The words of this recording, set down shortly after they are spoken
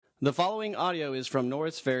The following audio is from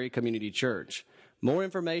Norris Ferry Community Church. More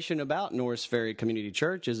information about Norris Ferry Community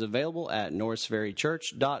Church is available at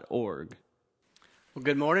norrisferrychurch.org. Well,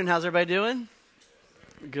 good morning. How's everybody doing?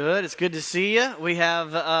 Good. It's good to see you. We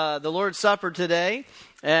have the Lord's Supper today,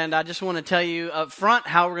 and I just want to tell you up front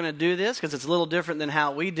how we're going to do this because it's a little different than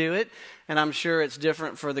how we do it, and I'm sure it's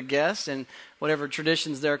different for the guests and whatever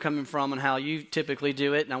traditions they're coming from and how you typically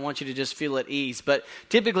do it, and I want you to just feel at ease. But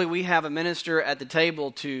typically we have a minister at the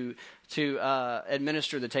table to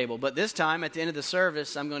administer the table. But this time, at the end of the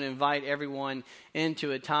service, I'm going to invite everyone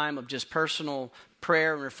into a time of just personal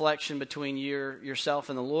prayer and reflection between yourself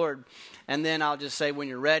and the Lord. And then I'll just say, when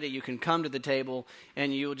you're ready, you can come to the table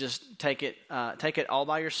and you'll just take it all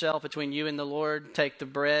by yourself between you and the Lord. Take the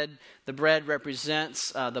bread. The bread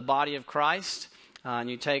represents the body of Christ. And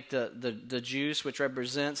you take the juice, which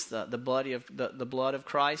represents the blood of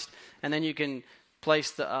Christ. And then you can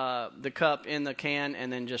place the cup in the can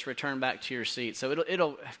and then just return back to your seat. So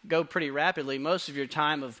it'll go pretty rapidly. Most of your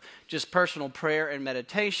time of just personal prayer and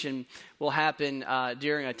meditation will happen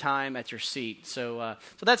during a time at your seat. So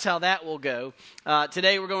that's how that will go.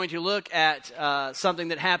 Today we're going to look at something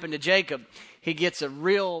that happened to Jacob. He gets a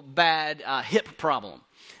real bad hip problem.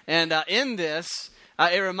 And in this,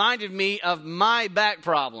 it reminded me of my back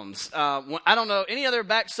problems. I don't know, any other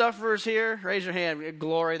back sufferers here? Raise your hand.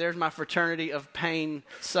 Glory, there's my fraternity of pain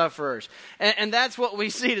sufferers. And that's what we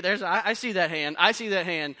see. I see that hand. I see that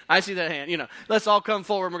hand. I see that hand. You know, let's all come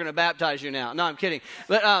forward. We're going to baptize you now. No, I'm kidding.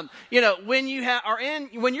 But, when you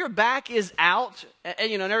when your back is out,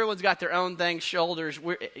 and everyone's got their own thing, shoulders.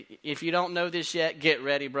 If you don't know this yet, get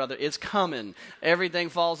ready, brother. It's coming. Everything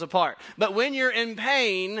falls apart. But when you're in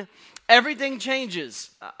pain, everything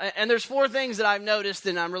changes. And there's four things that I've noticed,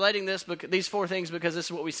 and I'm relating these four things because this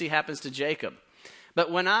is what we see happens to Jacob.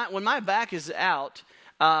 But when my back is out,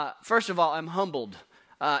 first of all, I'm humbled.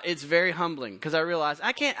 It's very humbling because I realize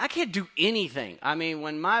I can't do anything. I mean,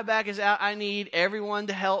 when my back is out, I need everyone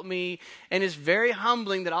to help me. And it's very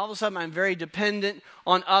humbling that all of a sudden I'm very dependent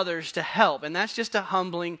on others to help. And that's just a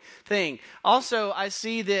humbling thing. Also, I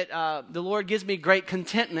see that the Lord gives me great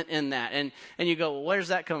contentment in that. And you go, well, where does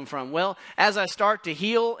that come from? Well, as I start to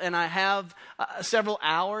heal and I have several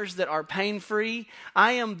hours that are pain-free,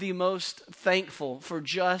 I am the most thankful for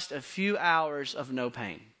just a few hours of no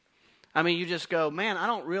pain. I mean, you just go, man, I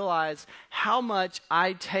don't realize how much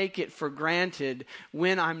I take it for granted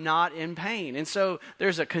when I'm not in pain. And so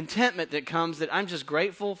there's a contentment that comes that I'm just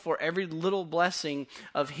grateful for every little blessing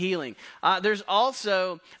of healing. There's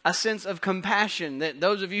also a sense of compassion that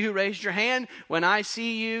those of you who raised your hand, when I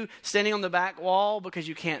see you standing on the back wall because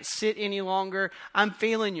you can't sit any longer, I'm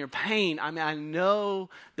feeling your pain. I mean, I know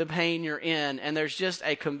the pain you're in. And there's just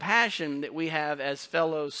a compassion that we have as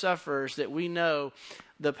fellow sufferers that we know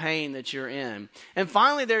the pain that you're in. And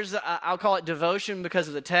finally, there's, I'll call it devotion because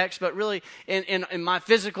of the text, but really in my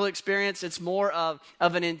physical experience, it's more of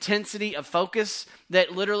an intensity of focus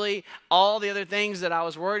that literally all the other things that I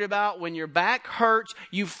was worried about, when your back hurts,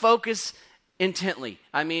 you focus intently.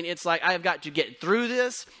 I mean, it's like, I have got to get through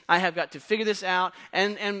this. I have got to figure this out.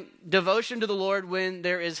 And devotion to the Lord when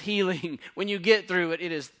there is healing, when you get through it,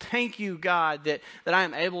 it is thank you, God, that I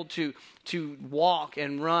am able to walk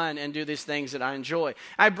and run and do these things that I enjoy.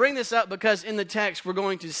 I bring this up because in the text we're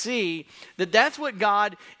going to see that that's what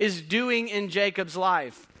God is doing in Jacob's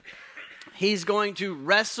life. He's going to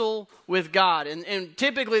wrestle with God. And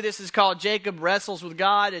typically this is called Jacob wrestles with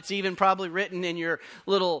God. It's even probably written in your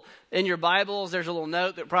Bibles. There's a little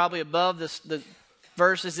note that probably above the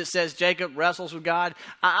verses that says Jacob wrestles with God.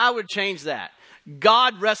 I would change that.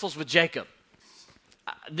 God wrestles with Jacob.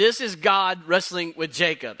 This is God wrestling with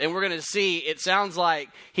Jacob. And we're going to see, it sounds like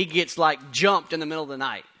he gets jumped in the middle of the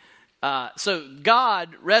night. So God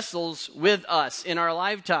wrestles with us in our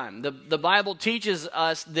lifetime. The Bible teaches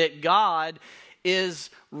us that God is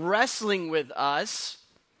wrestling with us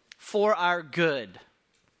for our good.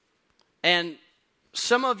 And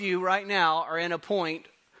some of you right now are in a point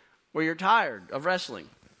where you're tired of wrestling.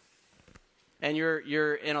 And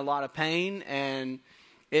you're in a lot of pain, and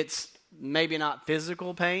it's maybe not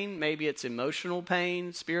physical pain, maybe it's emotional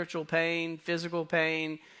pain, spiritual pain, physical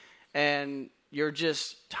pain, and you're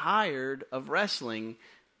just tired of wrestling,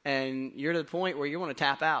 and you're to the point where you want to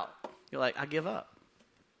tap out. You're like, I give up.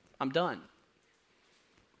 I'm done.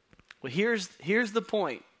 Well, here's the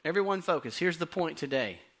point. Everyone focus. Here's the point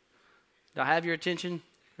today. Do I have your attention?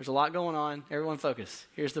 There's a lot going on. Everyone focus.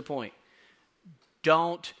 Here's the point.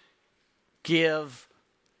 Don't give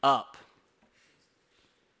up.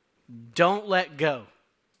 Don't let go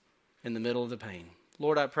in the middle of the pain.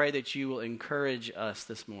 Lord, I pray that you will encourage us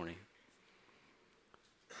this morning.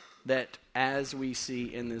 that as we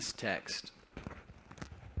see in this text,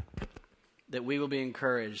 that we will be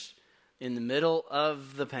encouraged in the middle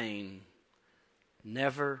of the pain,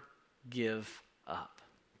 never give up.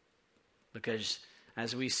 Because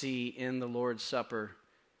as we see in the Lord's Supper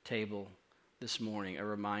table this morning, a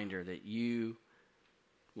reminder that you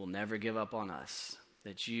will never give up on us,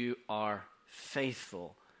 that you are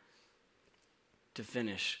faithful to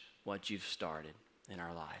finish what you've started in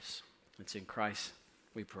our lives. It's in Christ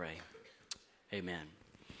we pray. Amen.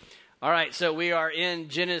 All right, so we are in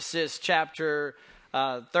Genesis chapter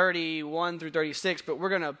 31 through 36, but we're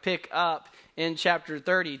going to pick up in chapter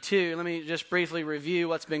 32. Let me just briefly review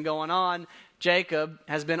what's been going on. Jacob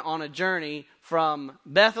has been on a journey from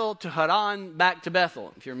Bethel to Haran, back to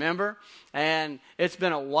Bethel, if you remember. And it's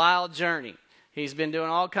been a wild journey. He's been doing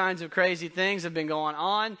all kinds of crazy things that have been going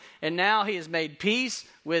on. And now he has made peace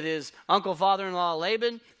with his uncle, father-in-law,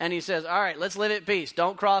 Laban. And he says, all right, let's live at peace.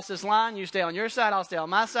 Don't cross this line. You stay on your side, I'll stay on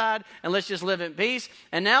my side. And let's just live in peace.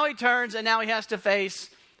 And now he turns and now he has to face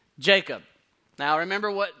Jacob. Now remember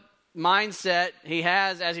what mindset he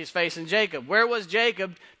has as he's facing Jacob. Where was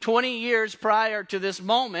Jacob 20 years prior to this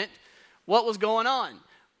moment? What was going on?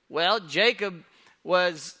 Well, Jacob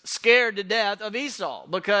was scared to death of Esau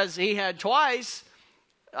because he had twice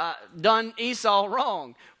done Esau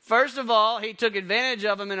wrong. First of all, he took advantage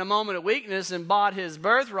of him in a moment of weakness and bought his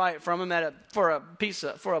birthright from him for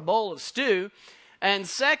a bowl of stew. And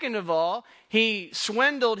second of all, he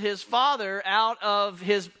swindled his father out of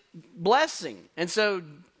his blessing. And so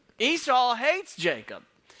Esau hates Jacob.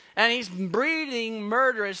 And he's breathing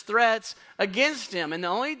murderous threats against him. And the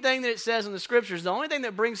only thing that it says in the scriptures, the only thing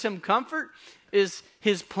that brings him comfort is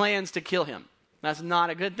his plans to kill him. That's not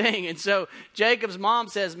a good thing. And so Jacob's mom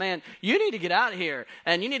says, man, you need to get out of here.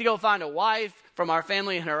 And you need to go find a wife from our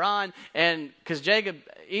family in Haran. And because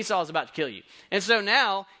Esau is about to kill you. And so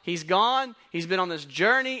now he's gone. He's been on this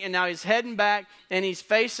journey. And now he's heading back. And he's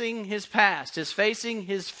facing his past. He's facing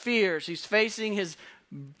his fears. He's facing his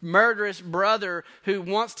murderous brother who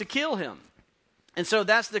wants to kill him. And so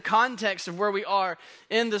that's the context of where we are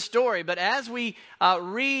in the story. But as we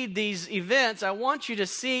read these events, I want you to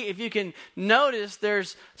see if you can notice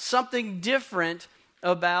there's something different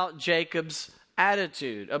about Jacob's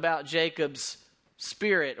attitude, about Jacob's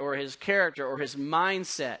spirit or his character or his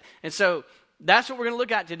mindset. And so that's what we're going to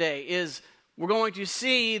look at today is we're going to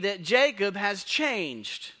see that Jacob has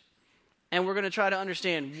changed. And we're going to try to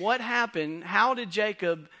understand what happened. How did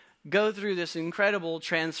Jacob go through this incredible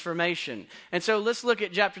transformation? And so let's look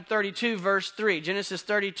at chapter 32, verse 3. Genesis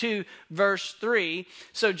 32, verse 3.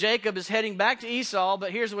 So Jacob is heading back to Esau,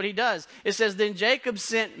 but here's what he does. It says, then Jacob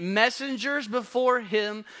sent messengers before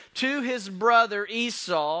him to his brother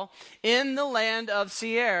Esau in the land of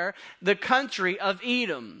Seir, the country of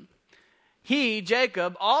Edom. He,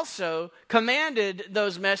 Jacob, also commanded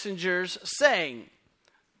those messengers, saying,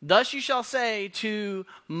 thus you shall say to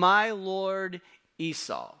my lord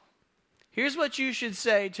Esau. Here's what you should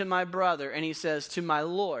say to my brother. And he says, to my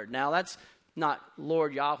Lord. Now that's not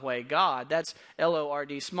Lord Yahweh God. That's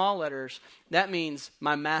Lord, small letters. That means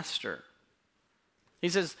my master. He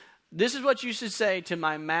says, this is what you should say to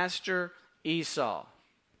my master Esau.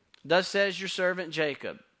 Thus says your servant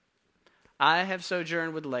Jacob. I have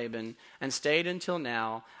sojourned with Laban and stayed until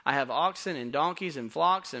now. I have oxen and donkeys and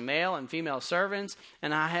flocks and male and female servants,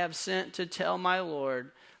 and I have sent to tell my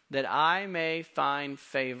Lord that I may find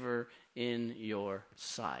favor in your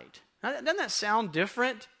sight. Now, doesn't that sound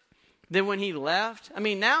different than when he left? I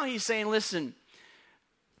mean, now he's saying, listen,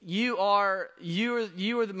 you are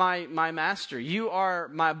my master. You are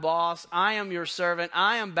my boss. I am your servant.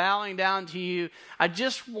 I am bowing down to you. I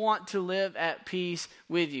just want to live at peace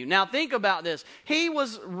with you. Now think about this. He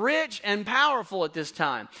was rich and powerful at this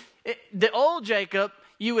time. The old Jacob,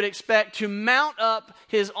 you would expect to mount up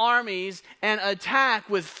his armies and attack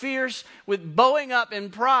with bowing up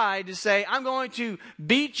in pride to say, I'm going to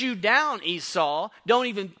beat you down, Esau. Don't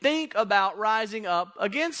even think about rising up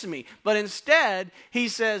against me. But instead, he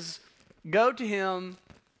says, go to him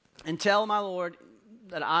and tell my Lord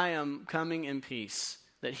that I am coming in peace.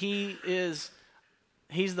 That he's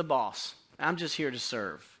the boss. I'm just here to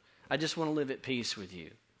serve. I just want to live at peace with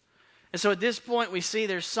you. And so at this point we see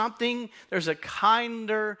there's a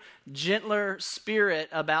kinder, gentler spirit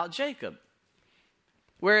about Jacob.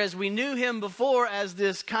 Whereas we knew him before as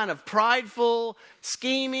this kind of prideful,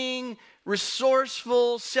 scheming,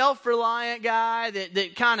 resourceful, self-reliant guy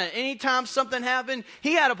that kind of anytime something happened,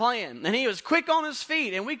 he had a plan. And he was quick on his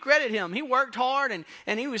feet, and we credit him. He worked hard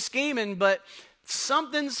and he was scheming, but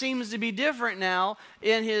something seems to be different now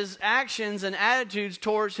in his actions and attitudes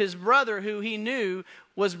towards his brother who he knew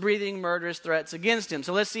was breathing murderous threats against him.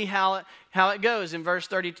 So let's see how it goes. In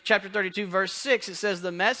chapter 32, verse 6, it says,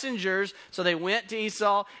 the messengers, so they went to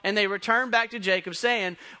Esau, and they returned back to Jacob,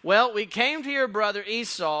 saying, well, we came to your brother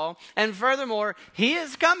Esau, and furthermore, he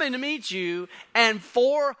is coming to meet you, and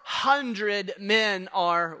 400 men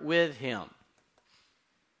are with him.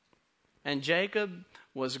 And Jacob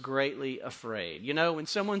was greatly afraid. You know, when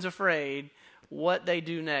someone's afraid, what they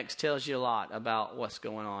do next tells you a lot about what's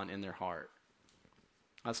going on in their heart.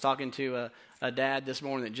 I was talking to a dad this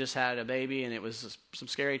morning that just had a baby, and it was some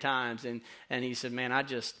scary times. And he said, man,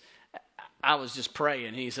 I was just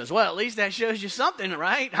praying. He says, well, at least that shows you something,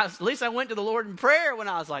 right? At least I went to the Lord in prayer when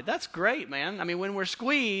I was like, that's great, man. I mean, when we're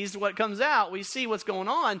squeezed, what comes out, we see what's going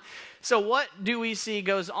on. So what do we see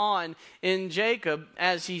goes on in Jacob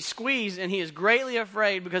as he's squeezed, and he is greatly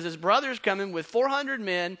afraid because his brother's coming with 400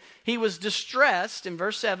 men. He was distressed in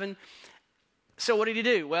verse 7. So what did he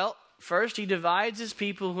do? Well, first, he divides his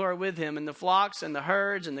people who are with him and the flocks and the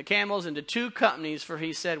herds and the camels into two companies. For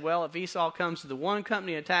he said, well, if Esau comes to the one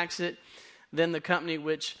company and attacks it, then the company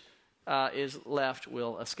which is left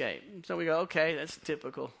will escape. So we go, okay, that's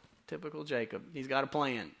typical Jacob. He's got a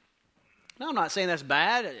plan. Now, I'm not saying that's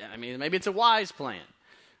bad. I mean, maybe it's a wise plan.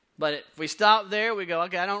 But if we stop there, we go,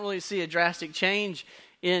 okay, I don't really see a drastic change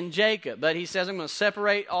in Jacob. But he says, I'm going to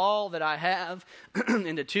separate all that I have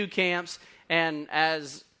into two camps. And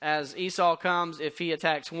as Esau comes, if he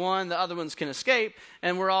attacks one, the other ones can escape,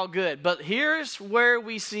 and we're all good. But here's where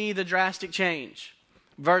we see the drastic change.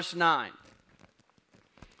 Verse 9.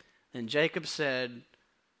 And Jacob said,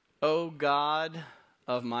 O God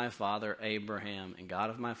of my father Abraham and God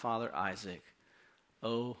of my father Isaac,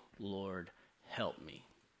 O Lord, help me.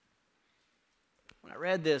 When I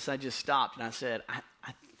read this, I just stopped and I said, I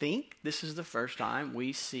think this is the first time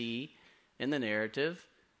we see in the narrative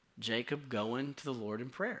Jacob going to the Lord in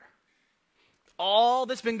prayer. All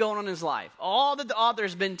that's been going on in his life, all that the author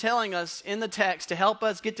has been telling us in the text to help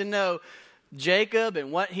us get to know Jacob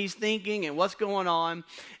and what he's thinking and what's going on.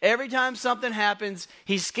 Every time something happens,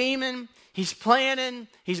 he's scheming, he's planning,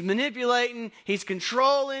 he's manipulating, he's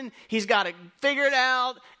controlling, he's got to figure it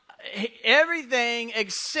out. Everything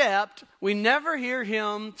except we never hear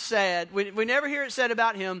him said, we never hear it said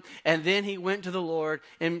about him, and then he went to the Lord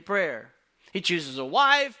in prayer. He chooses a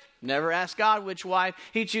wife, never asks God which wife.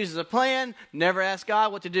 He chooses a plan, never asks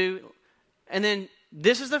God what to do. And then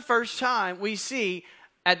this is the first time we see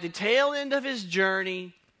at the tail end of his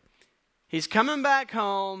journey, he's coming back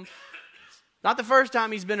home. Not the first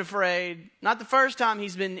time he's been afraid, not the first time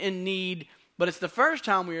he's been in need, but it's the first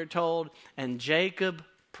time we are told, and Jacob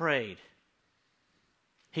prayed.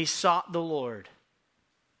 He sought the Lord.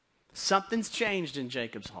 Something's changed in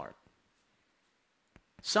Jacob's heart.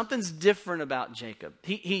 Something's different about Jacob.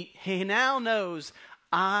 He now knows,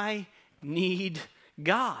 I need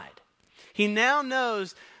God. He now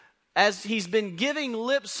knows, as he's been giving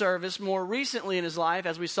lip service more recently in his life,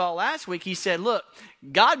 as we saw last week, he said, look,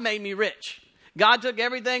 God made me rich. God took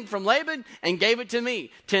everything from Laban and gave it to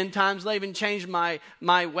me. 10 times Laban changed my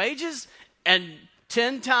wages, and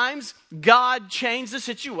 10 times God changed the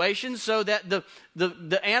situation so that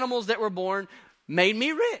the animals that were born made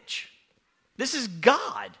me rich. This is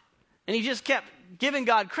God. And he just kept giving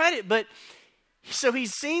God credit. But so he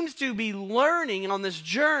seems to be learning on this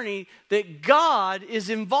journey that God is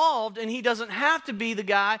involved, and he doesn't have to be the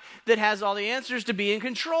guy that has all the answers to be in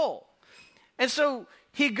control. And so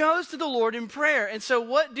he goes to the Lord in prayer. And so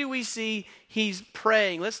what do we see? He's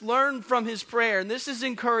praying. Let's learn from his prayer. And this is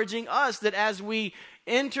encouraging us that as we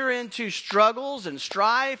enter into struggles and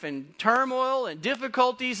strife and turmoil and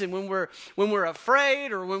difficulties, and when we're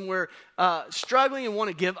afraid or when we're struggling and want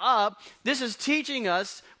to give up, this is teaching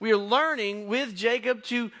us, we are learning with Jacob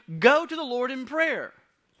to go to the Lord in prayer.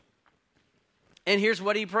 And here's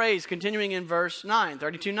what he prays, continuing in verse 9,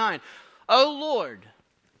 32:9. O Lord,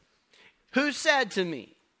 who said to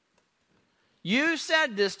me, you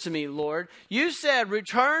said this to me, Lord. You said,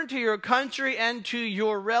 return to your country and to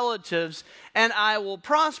your relatives, and I will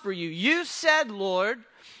prosper you. You said, Lord,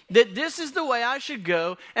 that this is the way I should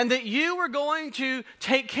go, and that you were going to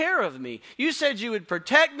take care of me. You said you would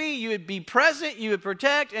protect me, you would be present, you would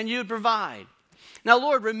protect, and you would provide. Now,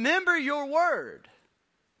 Lord, remember your word.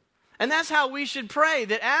 And that's how we should pray,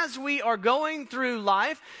 that as we are going through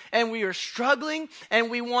life and we are struggling and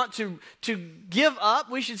we want to give up,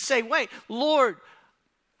 we should say, wait, Lord,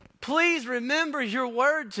 please remember your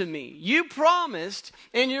word to me. You promised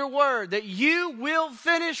in your word that you will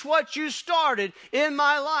finish what you started in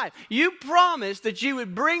my life. You promised that you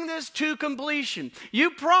would bring this to completion.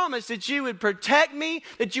 You promised that you would protect me,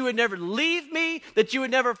 that you would never leave me, that you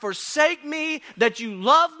would never forsake me, that you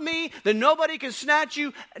love me, that nobody can snatch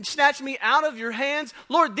me out of your hands.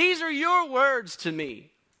 Lord, these are your words to me.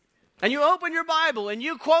 And you open your Bible and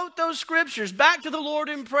you quote those scriptures back to the Lord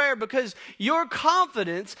in prayer because your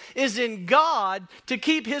confidence is in God to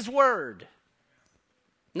keep His word.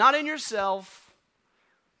 Not in yourself,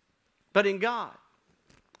 but in God.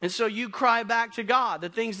 And so you cry back to God the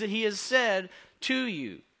things that He has said to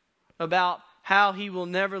you about how He will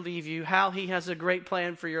never leave you, how He has a great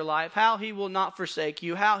plan for your life, how He will not forsake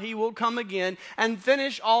you, how He will come again and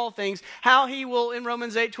finish all things, how He will, in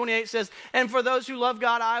Romans 8:28 says, and for those who love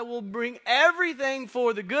God, I will bring everything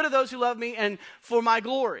for the good of those who love me and for my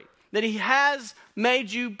glory. That He has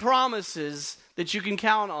made you promises that you can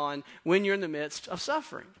count on when you're in the midst of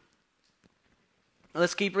suffering.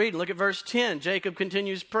 Let's keep reading. Look at verse 10. Jacob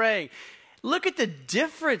continues praying. Look at the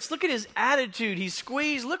difference. Look at his attitude. He's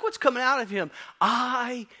squeezed. Look what's coming out of him.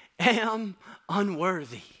 I am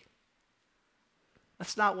unworthy.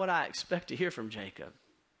 That's not what I expect to hear from Jacob.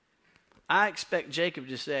 I expect Jacob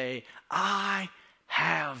to say, I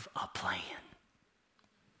have a plan.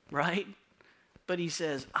 Right? But he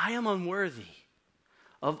says, I am unworthy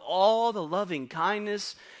of all the loving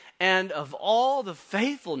kindness and of all the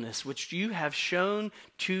faithfulness which you have shown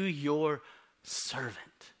to your servant.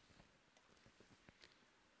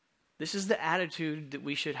 This is the attitude that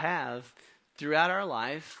we should have throughout our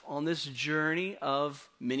life on this journey of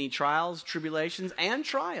many trials, tribulations, and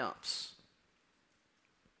triumphs.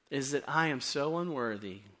 Is that I am so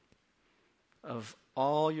unworthy of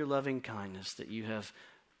all your loving kindness that you have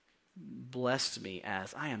blessed me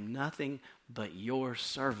as. I am nothing but your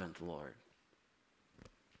servant, Lord.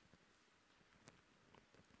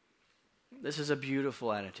 This is a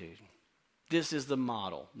beautiful attitude. This is the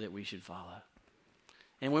model that we should follow.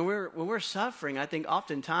 And when we're suffering, I think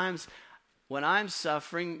oftentimes when I'm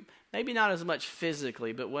suffering, maybe not as much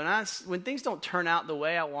physically, but when things don't turn out the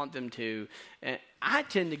way I want them to, I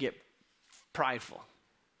tend to get prideful.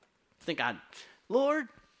 Lord,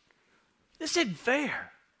 this isn't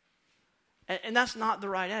fair. And that's not the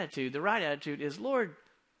right attitude. The right attitude is, Lord,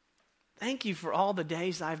 thank you for all the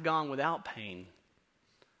days I've gone without pain.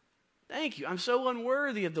 Thank you. I'm so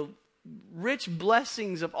unworthy of the rich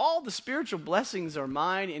blessings of all the spiritual blessings are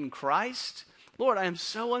mine in Christ. Lord, I am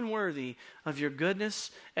so unworthy of your goodness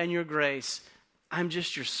and your grace. I'm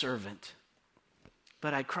just your servant.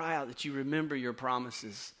 But I cry out that you remember your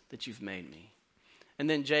promises that you've made me. And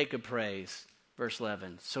then Jacob prays, verse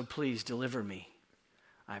 11, so please deliver me,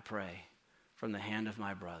 I pray, from the hand of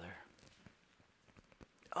my brother.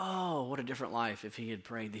 Oh, what a different life if he had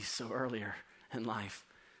prayed these so earlier in life.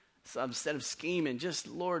 So instead of scheming, just,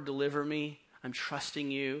 Lord, deliver me. I'm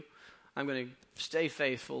trusting you. I'm going to stay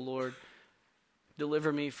faithful, Lord.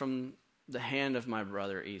 Deliver me from the hand of my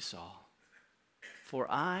brother Esau. For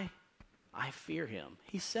I fear him.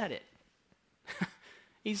 He said it.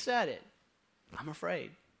 He said it. I'm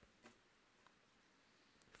afraid.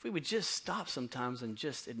 If we would just stop sometimes and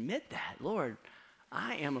just admit that, Lord,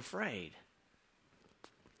 I am afraid.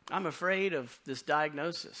 I'm afraid of this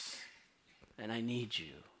diagnosis, and I need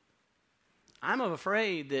you. I'm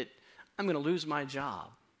afraid that I'm going to lose my job.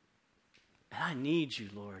 And I need you,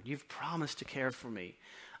 Lord. You've promised to care for me.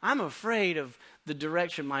 I'm afraid of the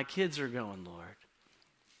direction my kids are going, Lord.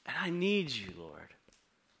 And I need you, Lord.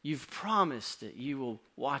 You've promised that you will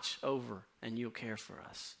watch over and you'll care for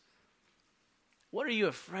us. What are you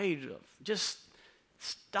afraid of? Just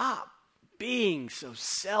stop being so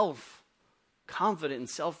self-confident and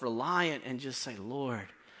self-reliant and just say, Lord,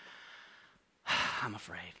 I'm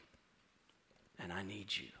afraid. And I need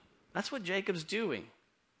you. That's what Jacob's doing.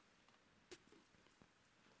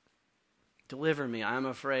 Deliver me. I'm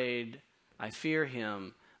afraid. I fear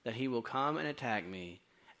him that he will come and attack me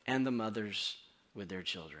and the mothers with their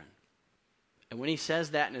children. And when he says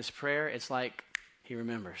that in his prayer, it's like he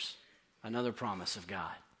remembers another promise of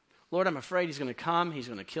God. Lord, I'm afraid he's going to come. He's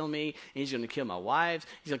going to kill me. And he's going to kill my wives.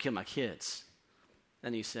 He's going to kill my kids.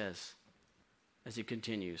 Then he says, as he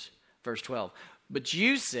continues, verse 12, but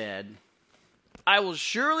you said, I will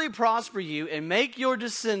surely prosper you and make your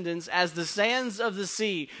descendants as the sands of the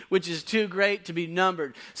sea, which is too great to be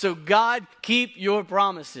numbered. So God, keep your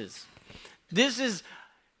promises. This is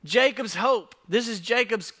Jacob's hope. This is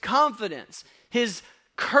Jacob's confidence. His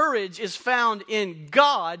courage is found in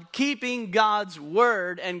God, keeping God's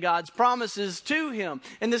word and God's promises to him.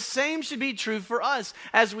 And the same should be true for us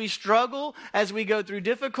as we struggle, as we go through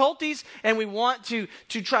difficulties, and we want to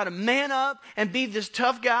try to man up and be this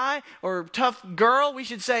tough guy or tough girl. We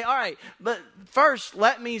should say, all right, but first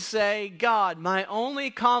let me say, God, my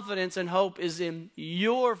only confidence and hope is in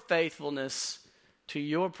your faithfulness to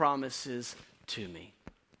your promises to me.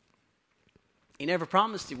 He never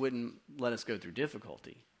promised he wouldn't let us go through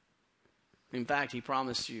difficulty. In fact, he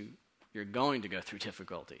promised you're going to go through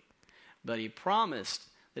difficulty. But he promised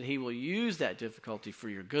that he will use that difficulty for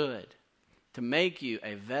your good, to make you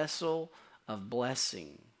a vessel of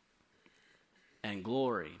blessing and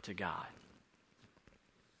glory to God.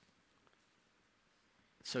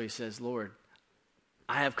 So he says, Lord,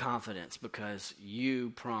 I have confidence because you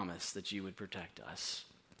promised that you would protect us.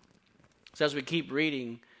 So as we keep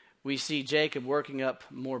reading, we see Jacob working up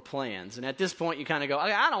more plans. And at this point, you kind of go,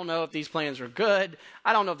 I don't know if these plans are good.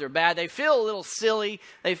 I don't know if they're bad. They feel a little silly.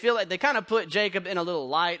 They feel like they kind of put Jacob in a little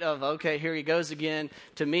light of, okay, here he goes again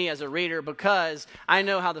to me as a reader, because I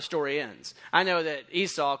know how the story ends. I know that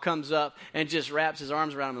Esau comes up and just wraps his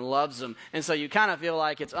arms around him and loves him. And so you kind of feel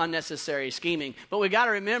like it's unnecessary scheming. But we got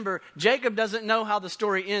to remember, Jacob doesn't know how the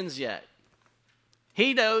story ends yet.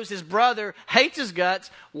 He knows his brother hates his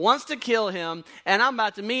guts, wants to kill him, and I'm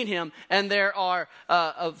about to meet him, and there are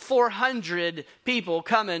 400 people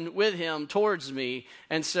coming with him towards me.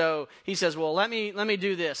 And so he says, well, let me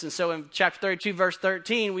do this. And so in chapter 32, verse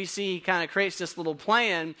 13, we see he kind of creates this little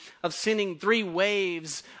plan of sending 3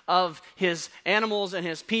 waves of his animals and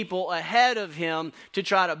his people ahead of him to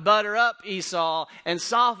try to butter up Esau and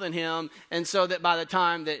soften him. And so that by the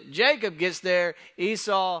time that Jacob gets there,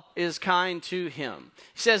 Esau is kind to him.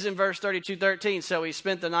 He says in verse 32:13, so he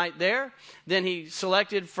spent the night there. Then he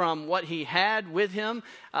selected from what he had with him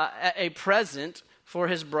a present for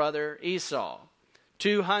his brother Esau.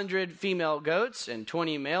 200 female goats and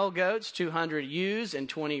 20 male goats, 200 ewes and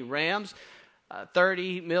 20 rams,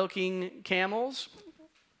 30 milking camels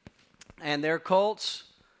and their colts,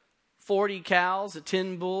 40 cows,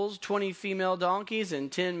 10 bulls, 20 female donkeys,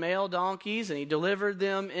 and 10 male donkeys. And he delivered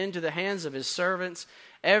them into the hands of his servants.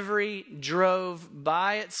 Every drove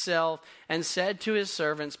by itself, and said to his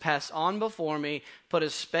servants, pass on before me, put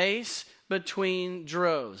a space between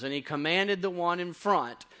droves. And he commanded the one in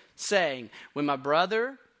front, saying, when my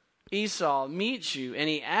brother Esau meets you, and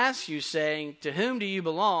he asks you, saying, to whom do you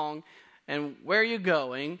belong, and where are you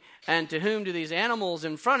going, and to whom do these animals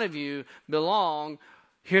in front of you belong,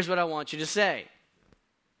 here's what I want you to say.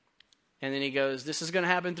 And then he goes, this is going to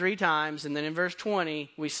happen 3 times. And then in verse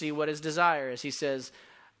 20, we see what his desire is. He says,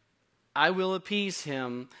 I will appease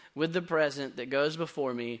him with the present that goes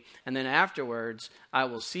before me, and then afterwards I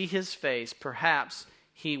will see his face. Perhaps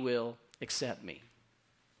he will accept me.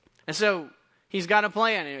 And so he's got a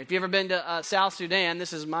plan. And if you've ever been to South Sudan,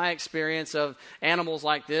 this is my experience of animals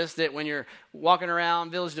like this, that when you're walking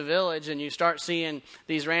around village to village and you start seeing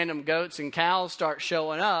these random goats and cows start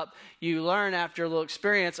showing up, you learn after a little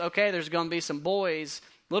experience, okay, there's going to be some boys,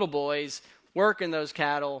 little boys, working those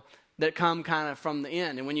cattle that come kind of from the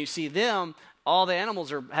end. And when you see them, all the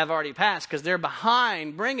animals have already passed because they're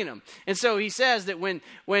behind bringing them. And so he says that when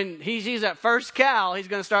he sees that first cow, he's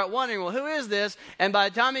going to start wondering, well, who is this? And by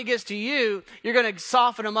the time he gets to you, you're going to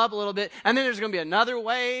soften them up a little bit. And then there's going to be another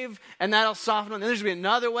wave, and that'll soften them. And there's going to be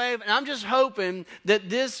another wave. And I'm just hoping that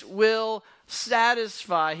this will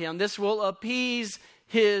satisfy him. This will appease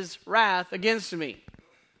his wrath against me.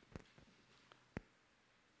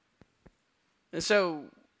 And so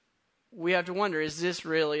we have to wonder, is this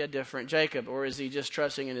really a different Jacob, or is he just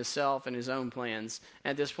trusting in himself and his own plans?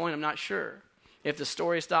 At this point, I'm not sure. If the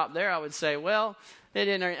story stopped there, I would say, well,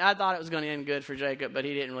 I thought it was going to end good for Jacob, but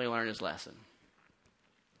he didn't really learn his lesson.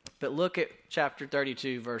 But look at chapter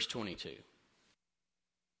 32, verse 22.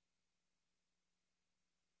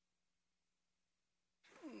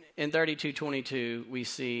 In 32:22, we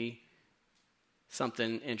see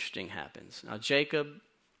something interesting happens. Now, Jacob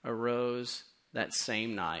arose that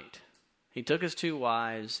same night. He took his 2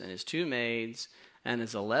 wives and his 2 maids and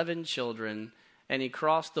his 11 children, and he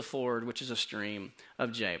crossed the ford, which is a stream,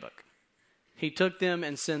 of Jabbok. He took them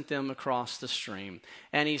and sent them across the stream,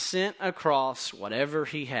 and he sent across whatever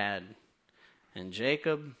he had. And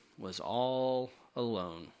Jacob was all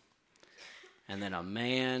alone. And then a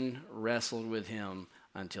man wrestled with him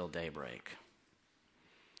until daybreak.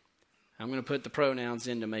 I'm going to put the pronouns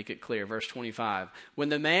in to make it clear. Verse 25. When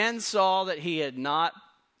the man saw that he had not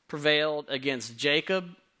prevailed against Jacob,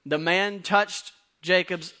 the man touched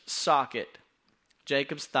Jacob's socket,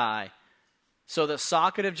 Jacob's thigh. So the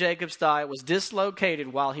socket of Jacob's thigh was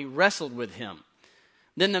dislocated while he wrestled with him.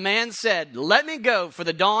 Then the man said, let me go, for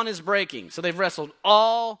the dawn is breaking. So they've wrestled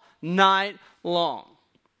all night long.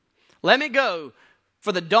 Let me go,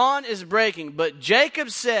 for the dawn is breaking. But Jacob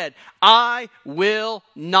said, I will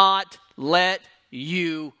not let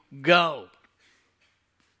you go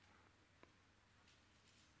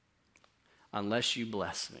unless you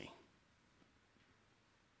bless me.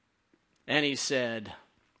 And he said,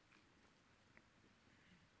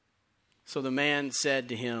 so the man said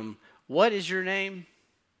to him, what is your name?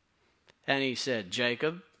 And he said,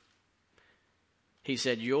 Jacob. He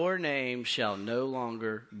said, your name shall no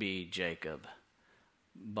longer be Jacob,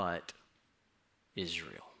 but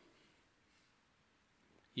Israel.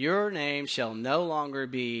 Your name shall no longer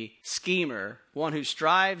be schemer, one who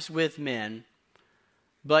strives with men,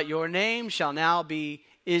 but your name shall now be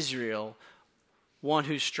Israel, one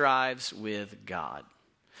who strives with God.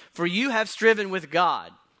 For you have striven with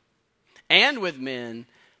God and with men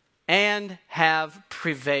and have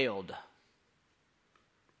prevailed.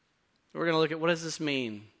 We're going to look at, what does this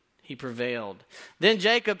mean? He prevailed. Then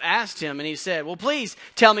Jacob asked him, and he said, well, please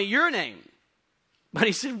tell me your name. But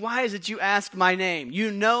he said, why is it you ask my name?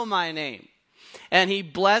 You know my name. And he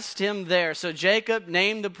blessed him there. So Jacob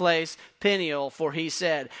named the place Peniel, for he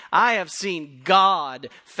said, I have seen God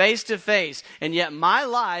face to face, and yet my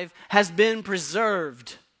life has been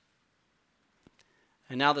preserved.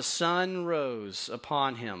 And now the sun rose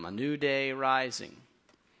upon him, a new day rising,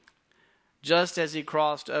 just as he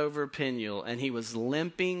crossed over Peniel, and he was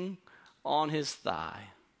limping on his thigh.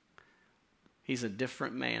 He's a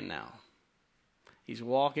different man now. He's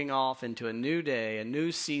walking off into a new day, a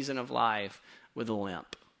new season of life with a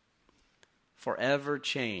limp. Forever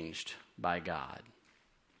changed by God.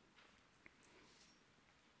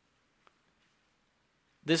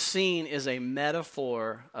 This scene is a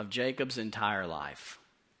metaphor of Jacob's entire life.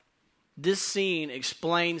 This scene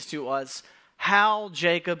explains to us how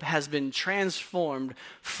Jacob has been transformed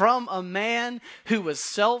from a man who was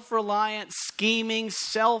self-reliant, scheming,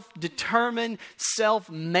 self-determined,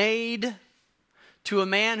 self-made, to a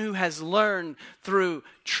man who has learned through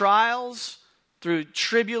trials, through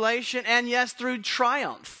tribulation, and yes, through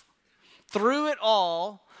triumph. Through it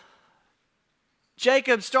all,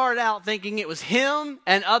 Jacob started out thinking it was him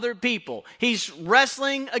and other people. He's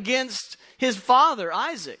wrestling against his father,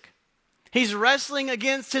 Isaac. He's wrestling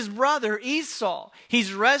against his brother, Esau.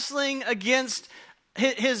 He's wrestling against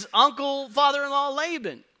his uncle, father-in-law,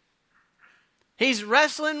 Laban. He's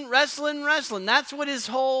wrestling. That's what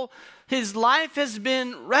his life has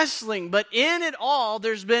been wrestling. But in it all,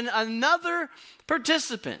 there's been another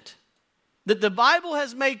participant that the Bible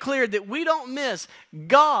has made clear that we don't miss.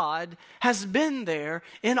 God has been there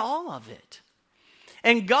in all of it.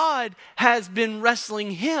 And God has been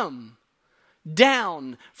wrestling him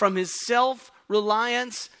down from his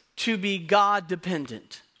self-reliance to be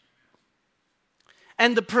God-dependent.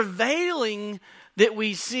 And the prevailing that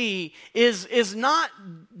we see is not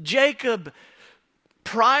Jacob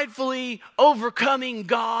pridefully overcoming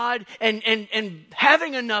God and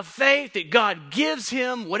having enough faith that God gives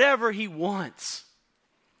him whatever he wants.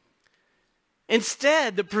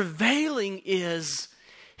 Instead, the prevailing is,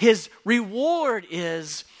 his reward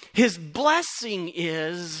is, his blessing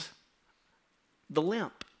is the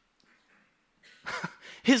limp.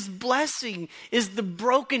 His blessing is the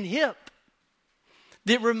broken hip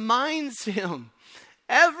that reminds him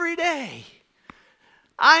every day,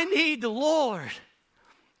 I need the Lord.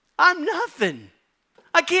 I'm nothing.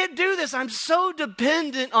 I can't do this. I'm so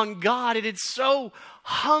dependent on God, and it's so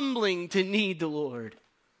humbling to need the Lord.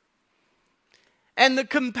 And the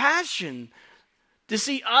compassion to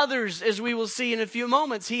see others, as we will see in a few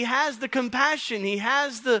moments. He has the compassion. He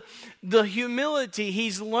has the humility.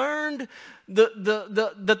 He's learned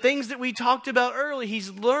the things that we talked about earlier. He's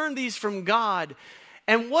learned these from God.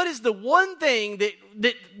 And what is the one thing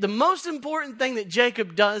that the most important thing that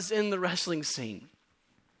Jacob does in the wrestling scene?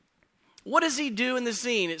 What does he do in the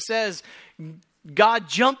scene? It says God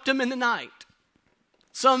jumped him in the night.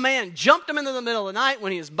 Some man jumped him into the middle of the night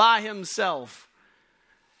when he is by himself.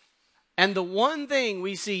 And the one thing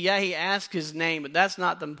we see, he asked his name, but that's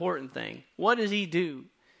not the important thing. What does he do?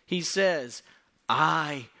 He says,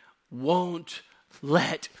 I won't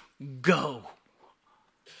let go.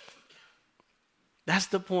 That's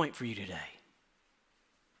the point for you today.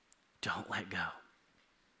 Don't let go.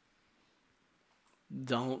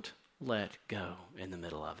 Don't let go in the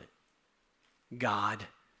middle of it. God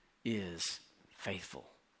is faithful.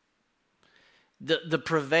 The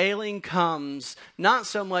prevailing comes not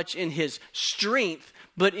so much in his strength,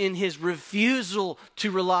 but in his refusal to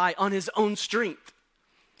rely on his own strength.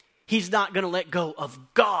 He's not going to let go of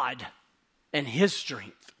God and his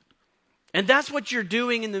strength. And that's what you're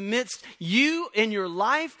doing in the midst, you in your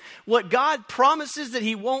life. What God promises that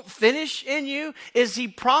he won't finish in you is he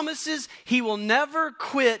promises he will never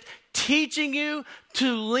quit teaching you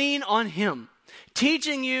to lean on him,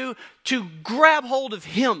 teaching you to grab hold of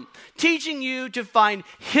him, teaching you to find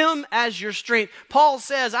him as your strength. Paul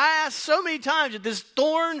says, I asked so many times that this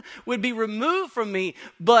thorn would be removed from me,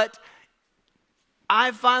 but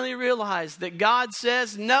I finally realized that God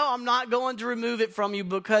says, no, I'm not going to remove it from you,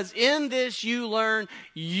 because in this you learn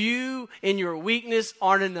you in your weakness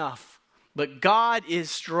aren't enough. But God is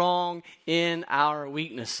strong in our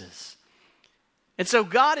weaknesses. And so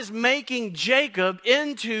God is making Jacob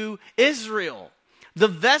into Israel, the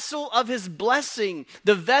vessel of his blessing,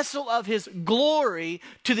 the vessel of his glory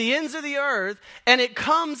to the ends of the earth. And it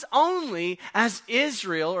comes only as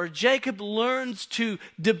Israel, or Jacob, learns to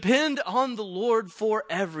depend on the Lord for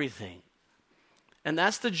everything. And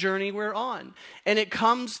that's the journey we're on. And it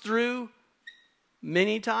comes through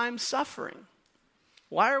many times suffering.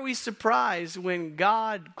 Why are we surprised when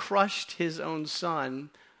God crushed his own son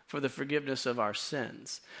for the forgiveness of our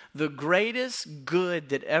sins? The greatest good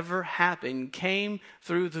that ever happened came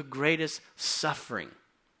through the greatest suffering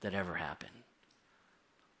that ever happened.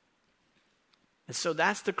 And so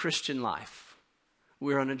that's the Christian life.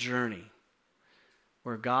 We're on a journey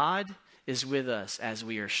where God is with us as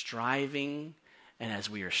we are striving and as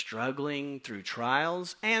we are struggling through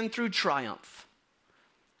trials and through triumph.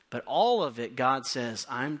 But all of it, God says,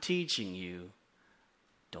 I'm teaching you,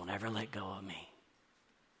 don't ever let go of me.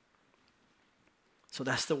 So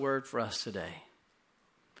that's the word for us today.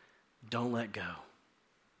 Don't let go.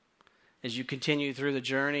 As you continue through the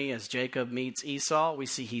journey, as Jacob meets Esau, we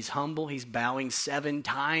see he's humble. He's bowing 7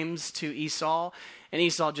 times to Esau. And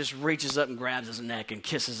Esau just reaches up and grabs his neck and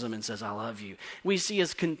kisses him and says, I love you. We see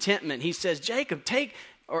his contentment. He says,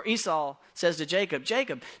 Esau says to Jacob,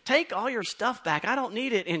 take all your stuff back. I don't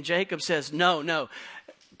need it. And Jacob says, no.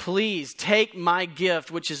 Please take my gift,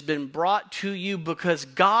 which has been brought to you, because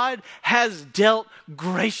God has dealt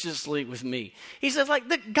graciously with me. He says,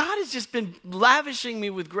 God has just been lavishing me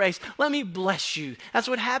with grace. Let me bless you. That's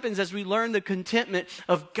what happens as we learn the contentment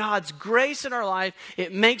of God's grace in our life.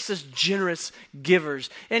 It makes us generous givers.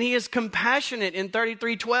 And he is compassionate in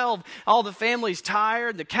 33:12. All the family's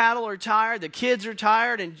tired. The cattle are tired. The kids are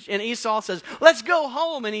tired. And Esau says, let's go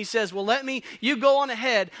home. And he says, well, you go on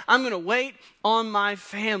ahead. I'm going to wait on my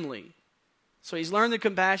family. So he's learned the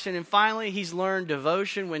compassion, and finally he's learned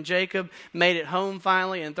devotion. When Jacob made it home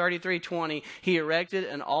finally in 33:20, he erected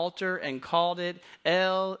an altar and called it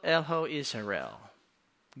El Elohe Israel.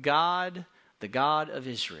 God, the God of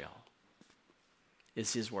Israel,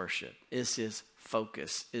 is his worship, is his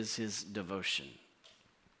focus, is his devotion.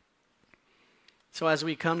 So as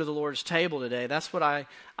we come to the Lord's table today, that's what I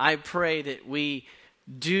pray that we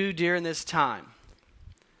do during this time.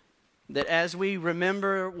 That as we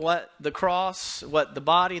remember what the cross, what the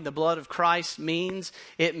body and the blood of Christ means,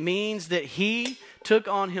 it means that he took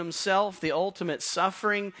on himself the ultimate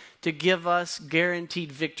suffering to give us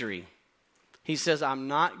guaranteed victory. He says, I'm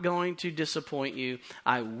not going to disappoint you.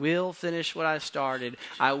 I will finish what I started.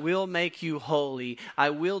 I will make you holy. I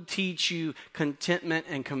will teach you contentment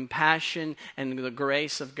and compassion and the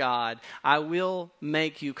grace of God. I will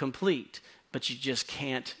make you complete, but you just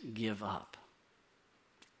can't give up.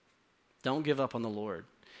 Don't give up on the Lord.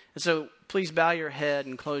 And so please bow your head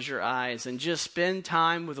and close your eyes and just spend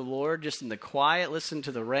time with the Lord, just in the quiet. Listen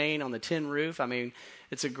to the rain on the tin roof. I mean,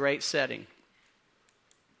 it's a great setting.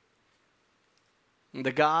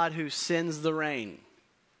 The God who sends the rain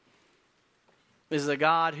is the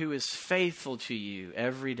God who is faithful to you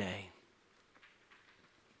every day.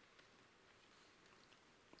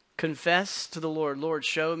 Confess to the Lord, Lord,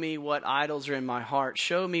 show me what idols are in my heart.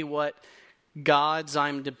 Show me what gods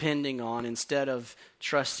I'm depending on instead of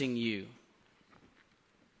trusting you.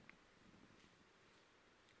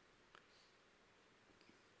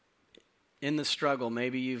 In the struggle,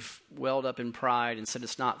 maybe you've welled up in pride and said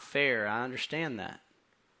it's not fair. I understand that.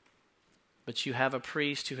 But you have a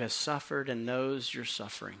priest who has suffered and knows your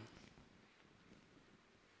suffering.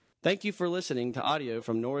 Thank you for listening to audio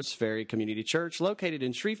from Norris Ferry Community Church, located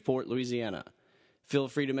in Shreveport, Louisiana. Feel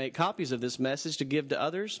free to make copies of this message to give to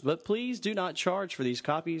others, but please do not charge for these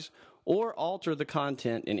copies or alter the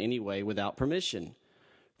content in any way without permission.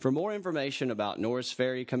 For more information about Norris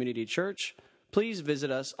Ferry Community Church, please visit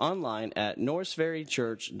us online at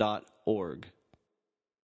norrisferrychurch.org.